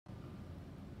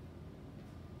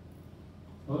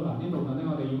好嗱，呢部分咧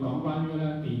我哋要講關於咧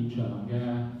電場嘅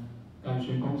計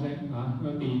算公式啊，個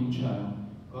電場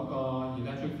嗰個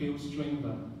electric field strength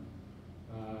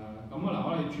咁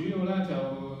我哋主要咧就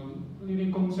呢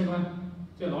啲公式咧，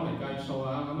即係攞嚟計數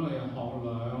啊，咁我哋學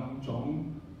兩種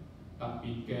特別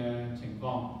嘅情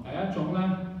況。第一種咧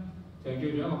就叫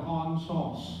做一個 point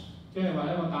source， 即係話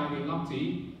一個帶電粒子，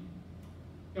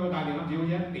一個帶電粒子好似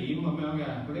一點咁樣嘅，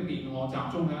嗰啲電荷集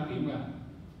中喺一點嘅。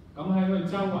咁喺佢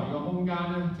周圍嘅空間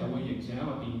咧，就會形成一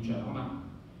個電場啊嘛。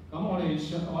咁我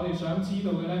哋想知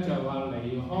道嘅咧，就係話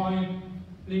離開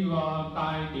呢個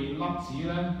帶電粒子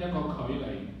咧一個距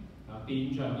離啊，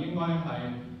電場應該係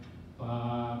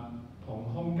同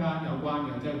空間有關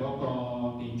嘅，即係嗰個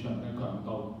電場嘅強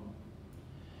度。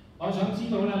我想知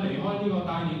道咧，離開呢個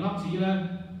帶電粒子咧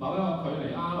某一個距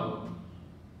離 r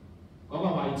嗰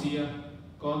個位置啊，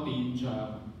個電場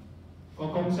個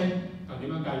公式係點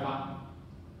樣計法？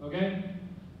 OK，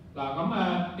 嗱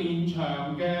咁電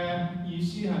場嘅意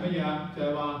思係乜嘢啊？就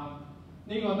係話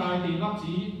呢個帶電粒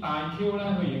子大 Q 咧，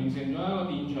佢形成咗一個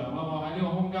電場咯喎，喺呢個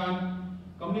空間。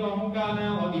咁呢個空間咧，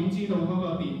我點知道嗰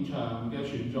個電場嘅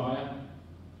存在啊？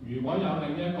如果有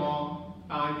另一個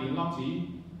帶電粒子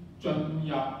進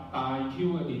入大 Q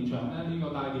嘅電場咧，呢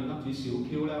個帶電粒子小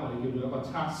Q 咧，我哋叫做一個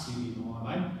測試電荷，係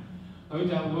咪？佢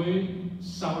就會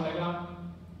受力啦。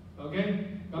OK，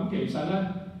 咁其實咧。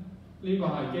呢個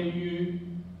係基於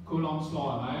Coulomb's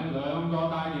law 係咪？兩個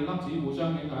帶電粒子互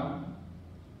相影響，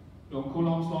用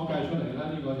Coulomb's law 計出嚟咧，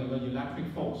呢個就係個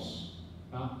electric force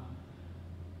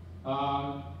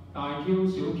大 Q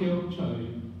小 Q 除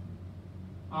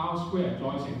R square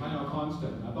再乘翻個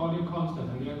constant， 多啲 constant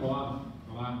係呢一個啊，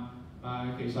係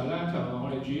嘛？其實咧就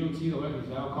我哋主要知道咧，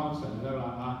其實有個 constant 就得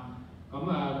啦嚇。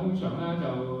咁通常咧就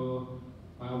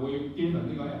會 given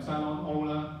呢個 epsilon O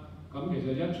啦。咁其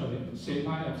實一除4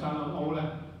派epsilon O 咧，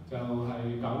就係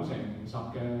9乘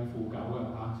10嘅負9嘅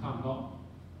嚇，差唔多，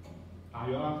大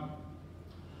約啦。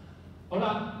好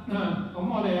啦，咁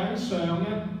我哋喺上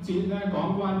一節咧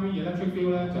講關於 electric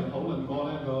field 咧，就討論過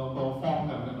咧個方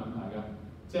向嘅問題嘅，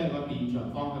即係個電場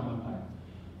方向問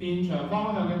題。電場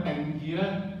方向嘅定義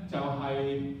咧，就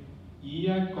係以一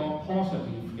個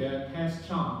positive 嘅 test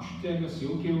charge， 即係個小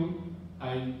Q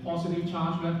係 positive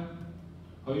charge 咧。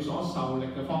佢所受力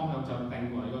嘅方向就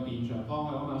定為個電場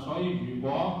方向啊嘛，所以如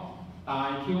果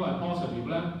大 Q 係 positive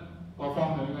咧，個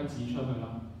方向應該指出去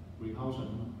啦 ，repulsion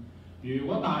啊嘛。如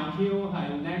果大 Q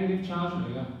係 negative charge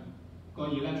嚟嘅，個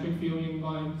electric field 應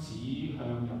該指向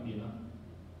入邊啦，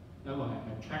因為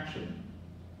係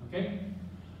attraction。OK，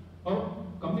 好，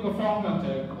咁呢個方向就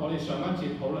係我哋上一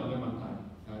節討論嘅問題。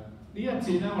呢一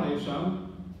節咧，我哋想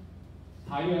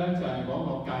睇嘅咧就係嗰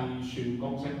個計算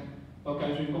公式。個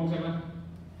計算公式咧。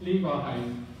呢個係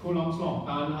Coulomb's law，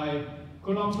 但係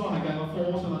Coulomb's law 係計個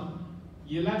force 啊嘛。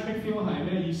electric field 係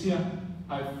咩意思啊？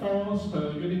係 force per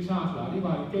unit charge。嗱，呢個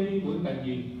係基本定義，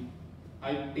係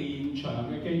電場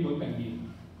嘅基本定義。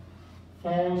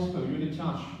force per unit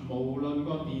charge， 無論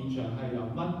個電場係由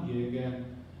乜嘢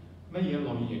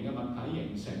類型嘅物體形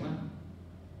成咧，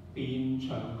電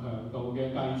場強度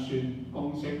嘅計算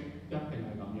公式一定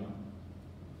係咁樣。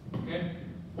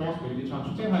OK，force per unit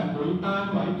charge， 即係每單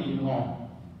位電荷。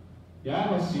有一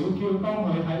個小 Q， 當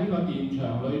佢喺呢個電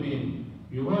場裏邊，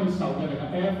如果佢受嘅力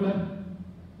係 F 咧，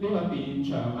呢個電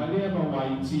場喺呢一個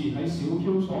位置喺小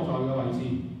Q 所在嘅位置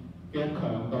嘅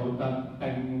強度就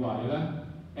定為咧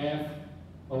F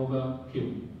over Q。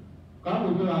咁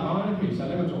換句話講咧，其實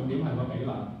呢個重點係個比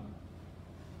例，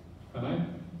係咪？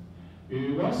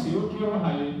如果小 Q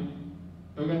係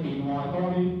佢嘅電荷係多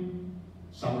啲，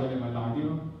受嘅力咪大啲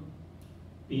咯；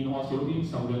電荷少啲，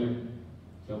受嘅力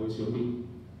就會少啲。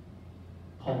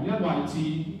同一位置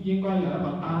應該有一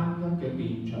個單一嘅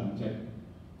電場值，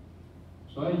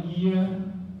所以 E 咧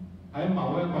喺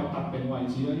某一個特定位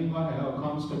置咧應該係一個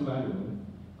constant value 嘅。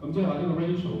咁即係話呢個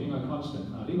ratio 應該係 constant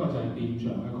呢個就係電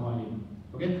場嘅概念。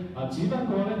OK， 只不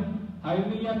過咧喺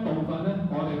呢一部分咧，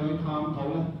我哋去探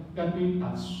討咧一啲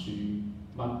特殊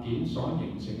物件所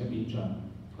形成嘅電場，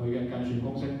佢嘅計算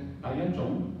公式。第一種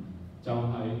就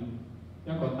係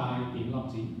一個帶電粒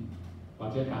子，或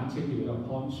者簡稱叫做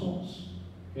point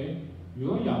source。Okay? 如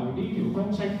果由呢條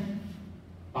公式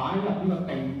擺入呢個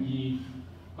定義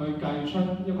去計出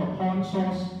一個 point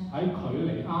source 喺距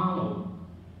離 R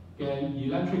嘅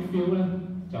electric field 咧，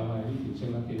就係呢條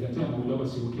式啦。其實即係冇咗個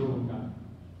小 Q 咁解。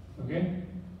OK，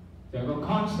 就係個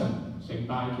constant 乘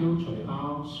大 Q 除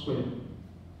R square。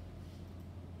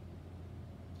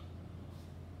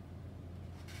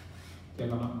就係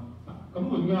咁啦。咁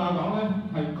換句話講咧，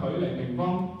係距離平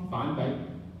方反比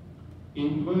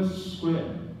inverse square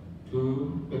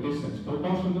to the distance,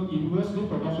 inversely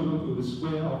proportional to the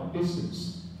square of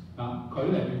distance 距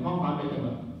離平方反比定律。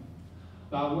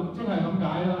即係咁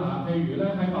解啦譬如咧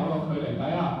喺某個距離底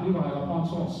下，呢個係個 point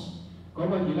source， 嗰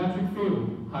個 electric field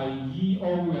係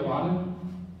EO 嘅話咧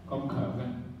咁強嘅。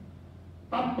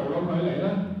double 嘅距離咧，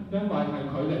因為係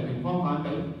距離平方反比，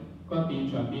個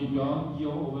電場變咗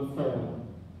EO over 4。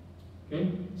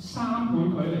3倍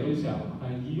距離嘅時候係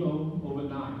EO over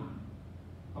 9。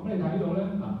咁你睇到咧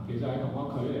其實係同個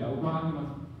距離有關㗎嘛。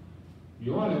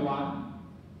如果我哋話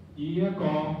以一個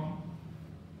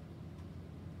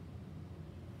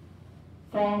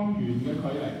方圓嘅距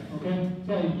離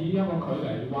即係以一個距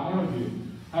離畫一個圓，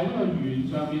喺呢個圓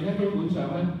上邊咧，基本上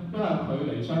咧都係距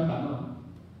離相等啊。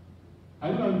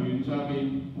喺呢個圓上邊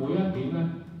每一點咧，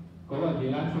嗰個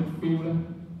electric field 咧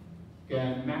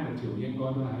嘅 magnitude 應該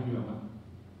都係一樣嘅。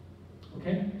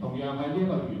同樣喺呢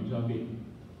個圓上邊，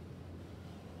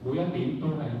每一點都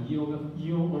係 EO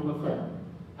over 4。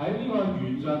喺呢個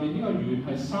圓上邊，呢個圓係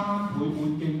3倍半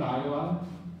徑大嘅話，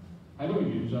喺呢個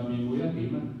圓上面每一點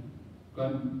咧個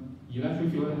electric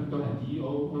field 咧都係 EO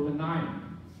over 9。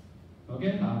講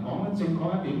得正確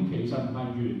一點，其實唔係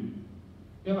圓，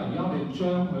因為而家我哋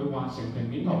將佢畫成平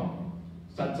面圖，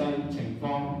實際情況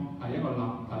係一個立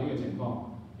體嘅情況，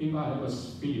應該係一個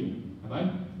sphere， 係咪？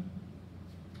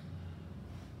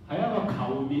喺一個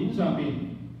球面上邊，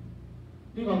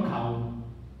呢個球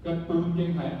嘅半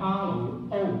徑係 RO，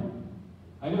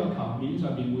 喺呢個球面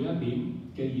上邊每一點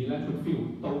嘅 electric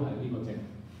field 都係呢個值。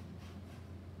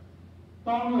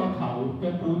當呢個球嘅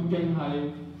半徑係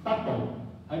double，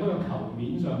 喺呢個球面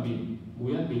上邊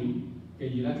每一點嘅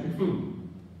electric field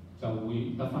就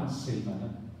會得返1/4。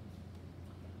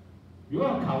如果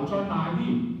個球再大啲，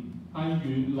係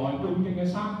原來半徑嘅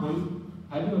3倍，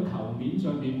喺呢個球面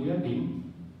上邊每一點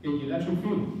嘅 electric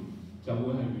field 就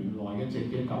會係原來嘅值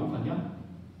嘅1/9。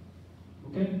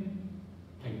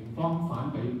平方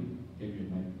反比嘅原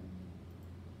理。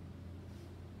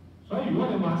所以如果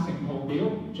你畫成圖表，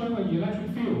將個 electric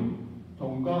field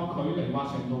同個距離畫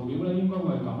成圖表咧，應該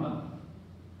會係咁啦，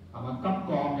係咪？急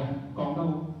降嘅，降得好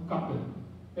急嘅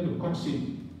一條曲線，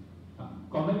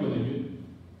降得越嚟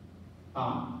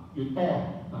越多，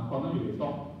降得越嚟越多。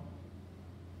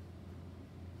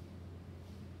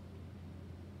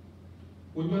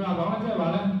換句話講咧，即係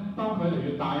話咧，當距離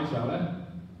越大嘅時候咧，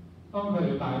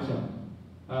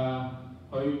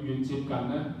佢越接近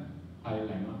咧係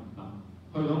0啦，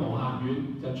去到無限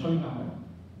遠就趨向0。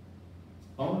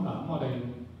好咁我哋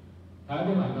睇一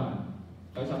啲例題，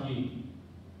第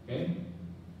12，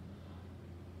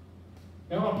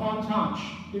有一個 point charge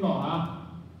呢個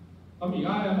咁而家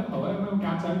有幅圖咧，咁樣格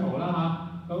仔圖啦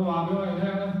咁話俾我哋聽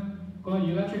咧，個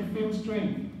electric field string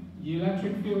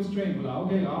我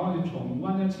哋重溫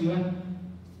一次咧。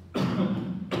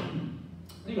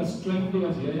呢個 string 呢個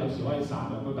字咧，有時可以散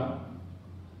兩都得。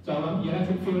就咁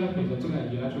electric field 咧，其實即係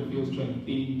electric field string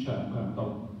電場強度。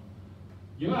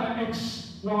如果喺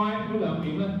x、y 呢兩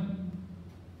點咧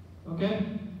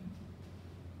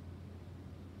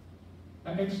喺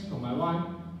x 同埋 y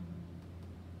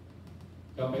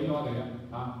就俾咗我哋嘅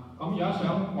咁而家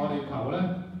想我哋求咧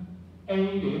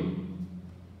A 點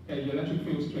嘅 electric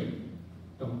field string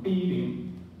同 B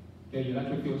點嘅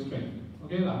electric field string。咁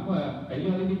俾咗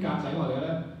呢啲格仔我哋咧，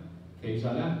其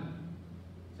實咧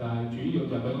就係主要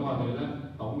就俾我哋咧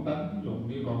懂得用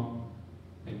呢個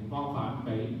平方反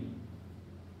比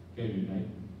嘅原理，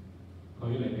距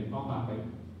離平方反比。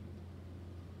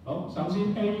好，首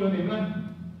先 A 嗰點咧，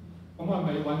咁我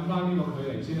咪揾翻呢個距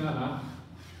離先啦，係嘛？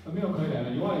咁呢個距離，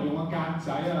如果我哋用個格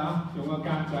仔用個格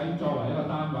仔作為一個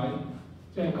單位，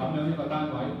即係咁樣一個單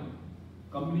位，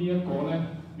咁呢一個咧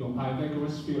用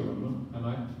Pythagoras theorem 咯，係咪？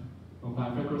用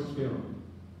Pythagoras theorem。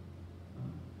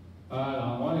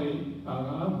我哋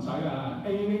唔使A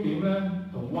呢點咧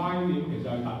同 Y 點其實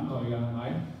係等佢嘅，係咪？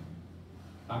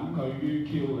等佢於 Q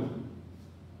嘅。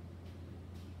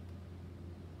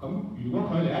咁如果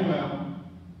距離一樣，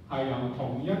係由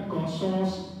同一個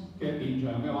source 嘅電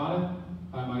場嘅話咧，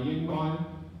係咪應該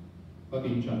個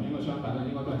電場應該相等啊？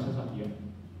應該都係72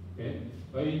嘅。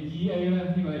所以 EA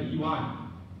咧，呢個係 EY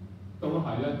都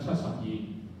係咧72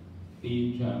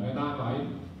電場嘅單位。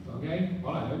可能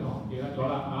有啲同學記得咗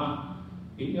啦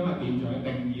因為電場嘅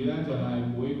定義咧就係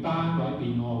每單位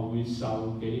電荷會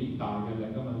受幾大嘅力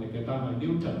力嘅單位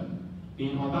Newton，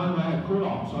 電荷單位係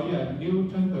Coulomb， 所以係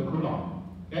Newton per Coulomb。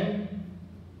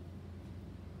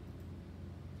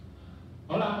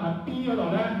好啦，B 嗰度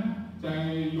咧就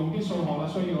係用啲數學嘅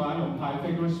需要用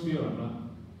Pythagoras theorem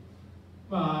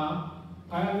啦。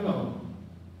睇下呢度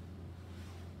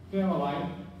呢一個位。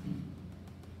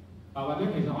或者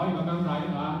其實可以咁樣睇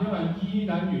因為 E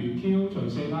等於 Q 除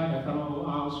4π epsilon O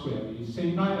R square， 而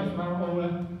4π epsilon O 咧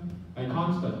係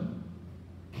constant，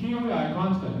 Q 又係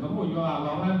constant， 咁換句話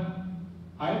講咧，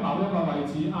喺某一個位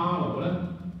置 R 咧，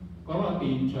嗰個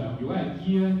電場如果係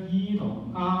E 咧 ，E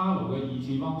同 R 嘅二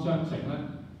次方相乘咧，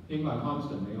應該係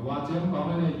constant 嚟嘅，或者咁講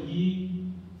咧，即係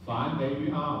E 反比於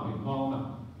R 平方啊嘛。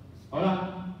好啦，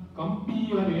咁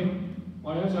B 嗰點，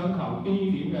我哋都想求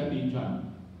B 點嘅電場。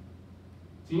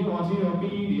只要我知道 B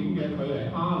點嘅距離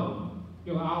R，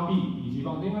 叫 RB 二次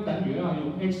方，應該等於咧我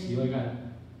用 X 去計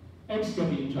 ，X 嘅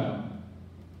電場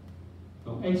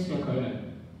同 X 嘅距離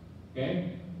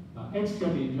 ，OK？ 嗱 X 嘅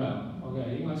電場 ，OK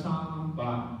應該360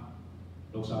啊，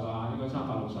應該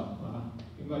360啊，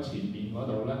應該前面嗰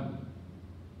度咧，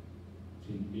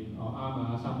前面啱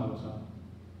啊360。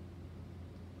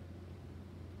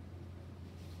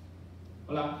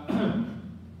好啦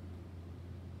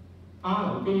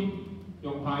，RB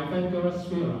用 Pythagoras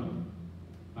theorem。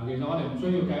嗱，其實我哋唔需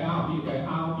要計 RB， 計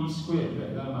RB square 出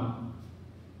嚟啦嘛，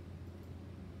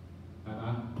係嘛？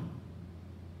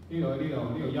呢度1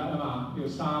啊嘛，呢度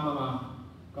3啊嘛，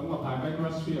咁個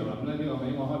Pythagoras theorem 咧，呢個俾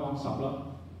我開幫10咯，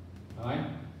係咪？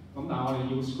咁但係我哋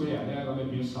要 square 咧，咁咪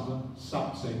變咗10咯，10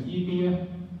乘 EB 咧，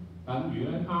等於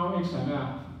咧 RX 係咩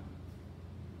啊？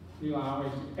呢個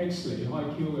RX 離開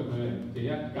Q 嘅距離就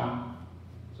1格，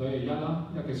所以1啦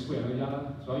，1嘅 square 係1啦，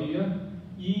所以咧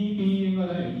EB 應該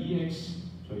等於 EX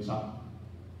除10，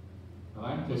係咪？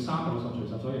就360除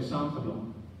10，所以36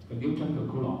嘅 Newton per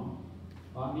Coulomb。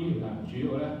呢條題目主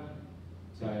要咧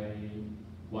就係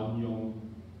運用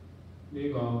呢個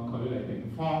距離平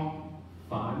方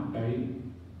反比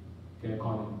嘅概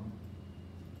念。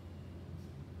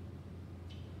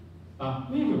呢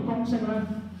條公式咧，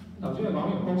頭先你講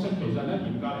呢條公式，其實咧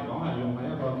嚴格嚟講係用喺一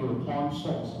個叫做 point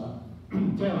source 啊，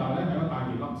即係話咧係一個大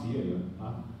電粒子嚟嘅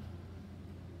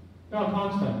一個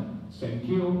constant 乘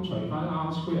Q 除翻 R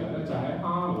square 咧，就喺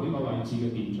R 呢個位置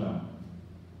嘅電場。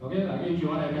OK， 嗱記住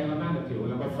我哋計個 magnetism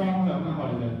有個方向咧，我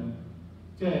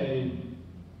哋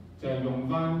就係用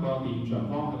翻個電場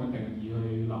方向嘅定義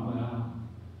去諗㗎啦。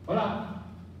好啦，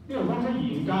呢條公式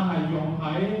嚴格係用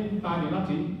喺大電粒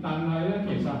子，但係咧其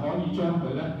實可以將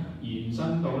佢咧延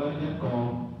伸到咧一個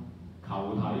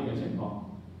球體嘅情況。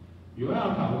如果有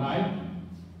球體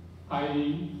係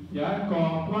有一個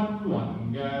均勻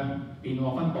嘅電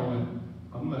荷分佈嘅，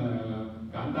咁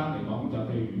簡單嚟講就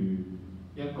譬如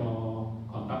一個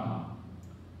conductor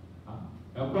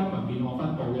有均勻電荷分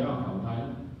佈嘅一個球體，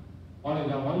我哋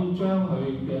就可以將佢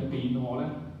嘅電荷咧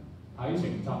睇成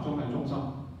集中喺中心，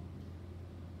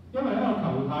因為一個球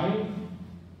體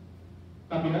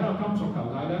特別係一個金屬球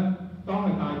體咧，當佢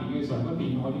帶電嘅時候，個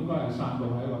電荷應該係散佈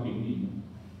喺一個表面嘅。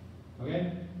OK，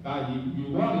 但係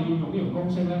如果我哋要用呢條公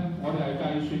式咧，我哋係計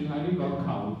算喺呢個球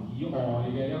以外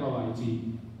嘅一個位置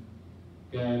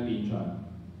嘅電場，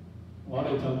我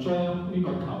哋就將呢個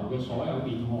球嘅所有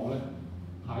電荷咧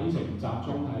睇成集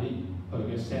中喺佢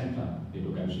嘅 centre 嚟到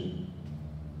計算。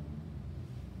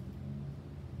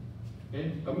OK，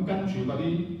 咁跟住嗰啲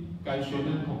計算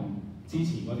咧，同之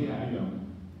前嗰啲係一樣嘅。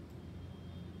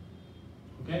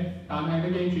OK， 但係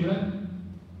你記住咧，呢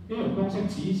條公式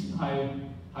只係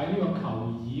喺呢個球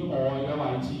以外嘅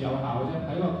位置有效嘅啫，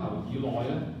喺個球以內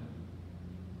咧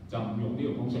就唔用呢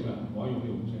條公式啦，唔可以用呢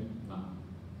條公式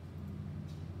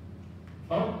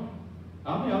好，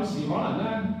咁有時可能咧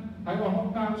喺個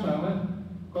空間上咧，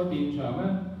個電場咧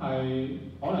係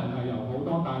可能係由好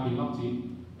多大電粒子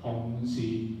同時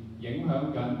影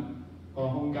響緊個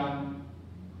空間，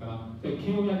係嘛？即係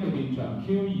Q1 嘅電場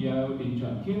 ，Q2 又有電場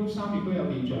 ，Q3 亦都有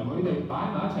電場，佢哋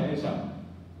擺埋一齊嘅時候，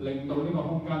令到呢個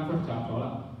空間複雜咗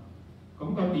啦。咁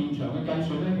個電場嘅計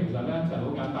算咧，其實咧就係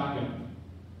好簡單嘅，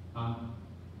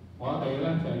我哋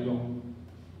咧就係用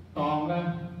當咧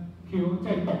Q 即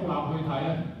係獨立去睇啊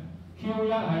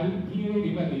 ，Q1 喺 P 呢點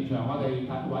嘅電場，我哋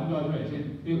揾咗出嚟先，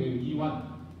呢個叫 E1，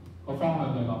個方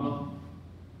向就係咁咯，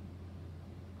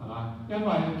係嘛？因為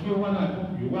Q1 係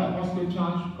如果係 positive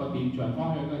charge， 個電場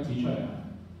方向應該指出嚟啊。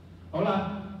好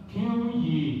啦 ，Q2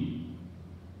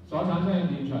 所產生嘅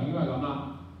電場應該係咁啦。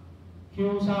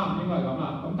Q3 應該係咁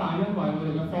啦，咁但係因為佢哋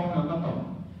嘅方向不同，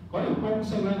嗰條公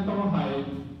式咧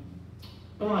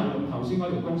都係用頭先嗰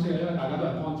條公式嘅，因為大家都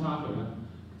係 point charge 嘅，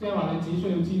即係話你只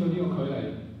需要知道呢個距離，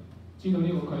知道呢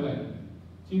個距離，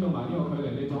知道埋呢個距離，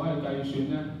你就可以計算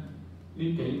咧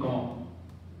呢幾個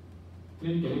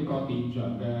電場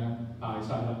嘅大細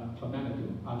啦。個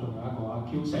magnetism 仲有一個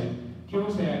Q4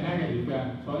 係 negative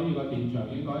嘅，所以個電場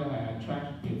應該係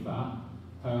attractive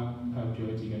向住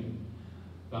佢自己。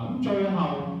咁最後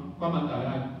個問題係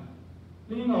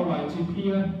呢個位置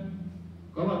P 咧，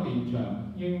嗰個電場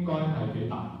應該係幾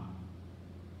大？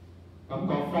咁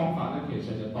個方法咧，其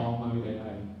實就當佢哋係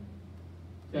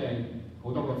即係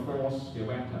好多個 force 嘅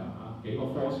vector 幾個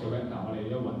force 嘅 vector，我哋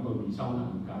一揾個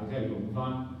resultant 解，即係用翻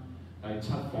第7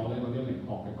課咧嗰啲力學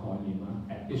嘅概念啊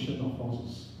 ，addition of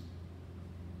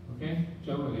forces。OK，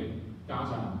 將佢哋加晒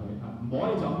入去啊，唔可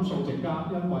以就咁數值加，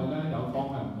因為咧有方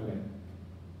向佢哋。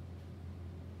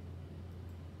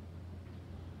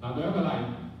嗱，舉一個例，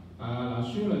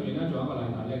書裏面咧仲有一個例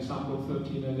題咧 ，example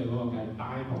 13咧，就嗰個計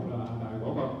dipole 啦，但係嗰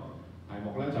個題目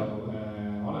咧就可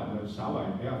能就稍為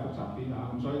比較複雜啲嚇，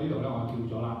咁所以呢度咧我跳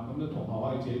咗啦，咁啲同學可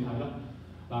以自己睇啦。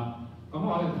嗱，咁我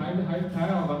哋睇一個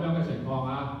咁樣嘅情況啊，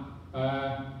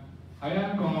喺一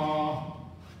個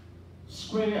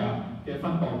square 嘅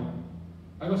分佈，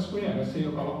喺個 square 嘅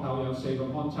4個角落頭有4個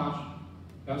point charge，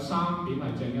 有3點係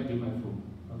正，1點係負。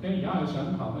OK， 而家我哋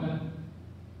想求咧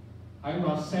喺個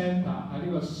centre 喺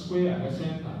呢個 square 嘅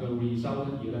centre 嘅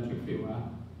resultant electric field 啊。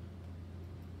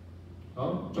好，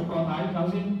逐個睇。首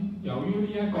先，由於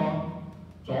呢一個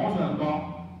左上角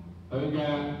佢嘅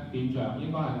電場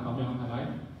應該係咁樣，係咪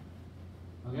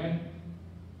 ？OK，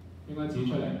 應該指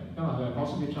出嚟，因為佢係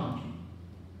positive charge。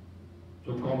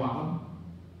逐個畫咯。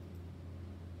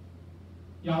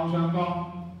右上角，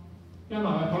因為佢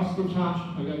係 positive charge，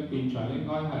佢嘅電場應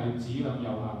該係指向右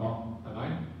下角，係咪？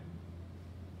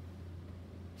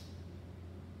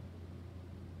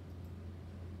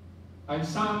第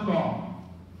3個。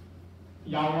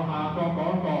右下角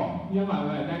嗰個，因為佢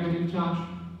係 negative charge，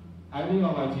 喺呢個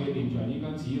位置嘅電場應該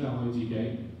指向佢自己。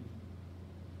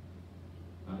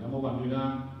有冇混亂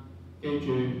啊？記住，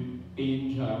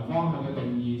電場方向嘅定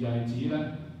義就係指咧，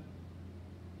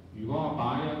如果我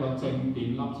擺一個正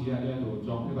電粒子喺呢一度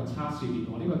作一個測試電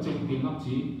荷，呢個正電粒子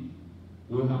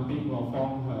會向邊個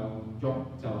方向喐？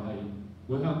就係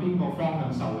會向邊個方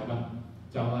向受力啊？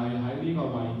就係喺呢個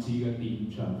位置嘅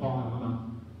電場方向啊嘛。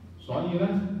所以咧。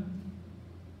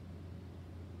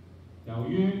由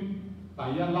於第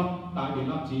一粒帶電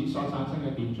粒子所產生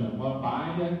嘅電場，我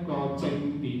擺一個正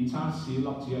電測試粒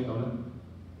子喺度咧，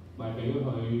咪俾佢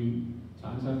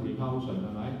產生 repulsion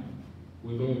係咪？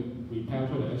會俾佢 repel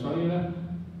出嚟。所以咧，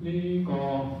呢個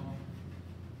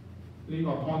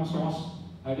point source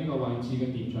喺呢個位置嘅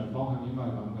電場方向應該係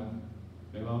咁嘅，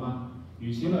明白嗎？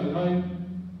如此類推，呢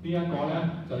一個咧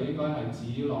就應該係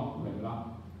指落嚟啦，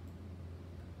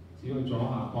指去左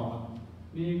下角啦。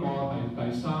呢個係第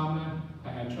3咧，係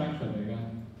attraction 嚟嘅，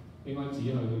應該指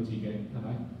去佢自己，係咪？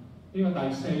呢個第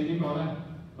4呢個咧，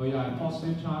佢又係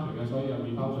positive charge 嚟嘅，所以有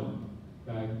repulsion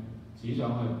指上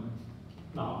去。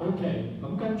嗱 ，OK， 咁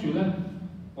跟住咧，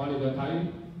我哋就睇，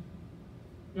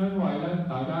因為咧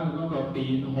大家嗰個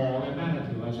電荷嘅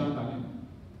magnitude 係相等嘅，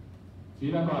只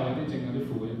不過係有啲正有啲負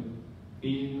嘅。電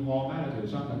荷 magnitude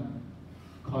相等，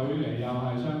距離又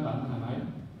係相等，係咪？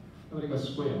因為呢個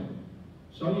square。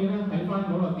所以咧喺翻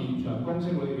嗰個電場公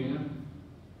式裏邊咧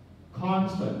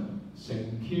 ，constant 乘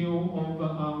Q over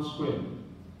R square，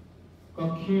 個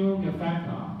Q 嘅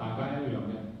factor 大家一樣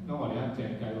嘅，因為我哋一淨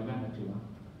計個 magnitude 啊。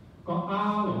個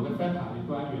R 嘅 factor 亦都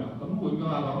一樣。咁換句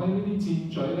話講咧，呢啲箭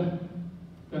嘴咧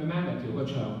嘅 magnitude 個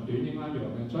長短應該一樣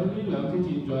嘅，所以呢兩支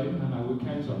箭嘴係咪會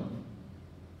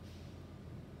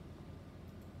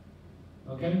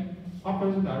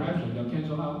cancel？OK，opposite direction 就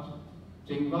cancel out，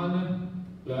 剩翻咧。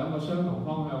兩個相同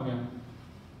方向嘅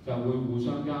就會互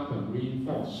相加強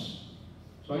reinforce，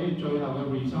 所以最後嘅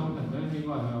resultant 咧應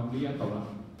該係向呢一度啦。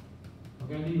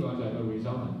OK， 呢個就係個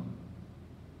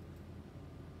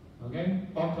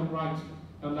resultant。OK，bottom right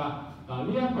得唔得？嗱呢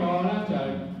一個咧就係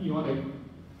要我哋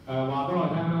話俾我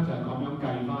聽咧，就係咁樣計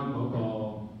翻個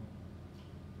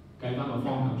方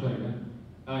向出嚟嘅。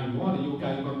但係如果我哋要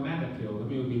計個 magnitude， 咁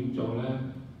要點做咧？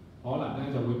可能咧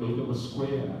就會俾咗個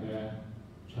square 嘅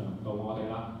長度我哋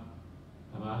啦，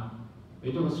係嘛？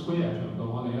俾咗個 square 長度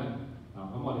我哋咧，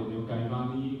咁我哋就要計翻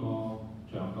呢個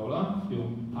長度啦，用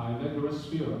Pythagoras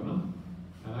theorem 啦，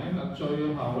係咪？咁最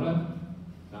後咧，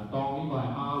當呢個係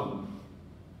R，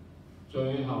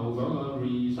 最後嗰個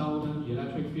resultant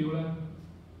electric field 咧，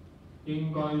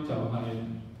應該就係呢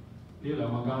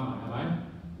兩個加埋，係咪？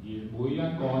而每一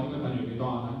個應該等於幾多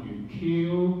啊？等於 Q，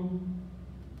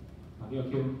 呢個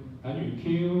Q 等於 Q。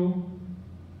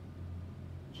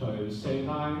除4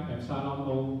 times epsilon O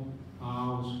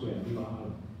R square 呢個 R，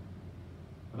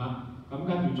 係嘛？咁跟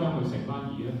住將佢乘翻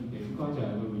2咧，應該就係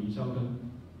個 resultant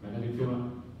magnetic field 啦。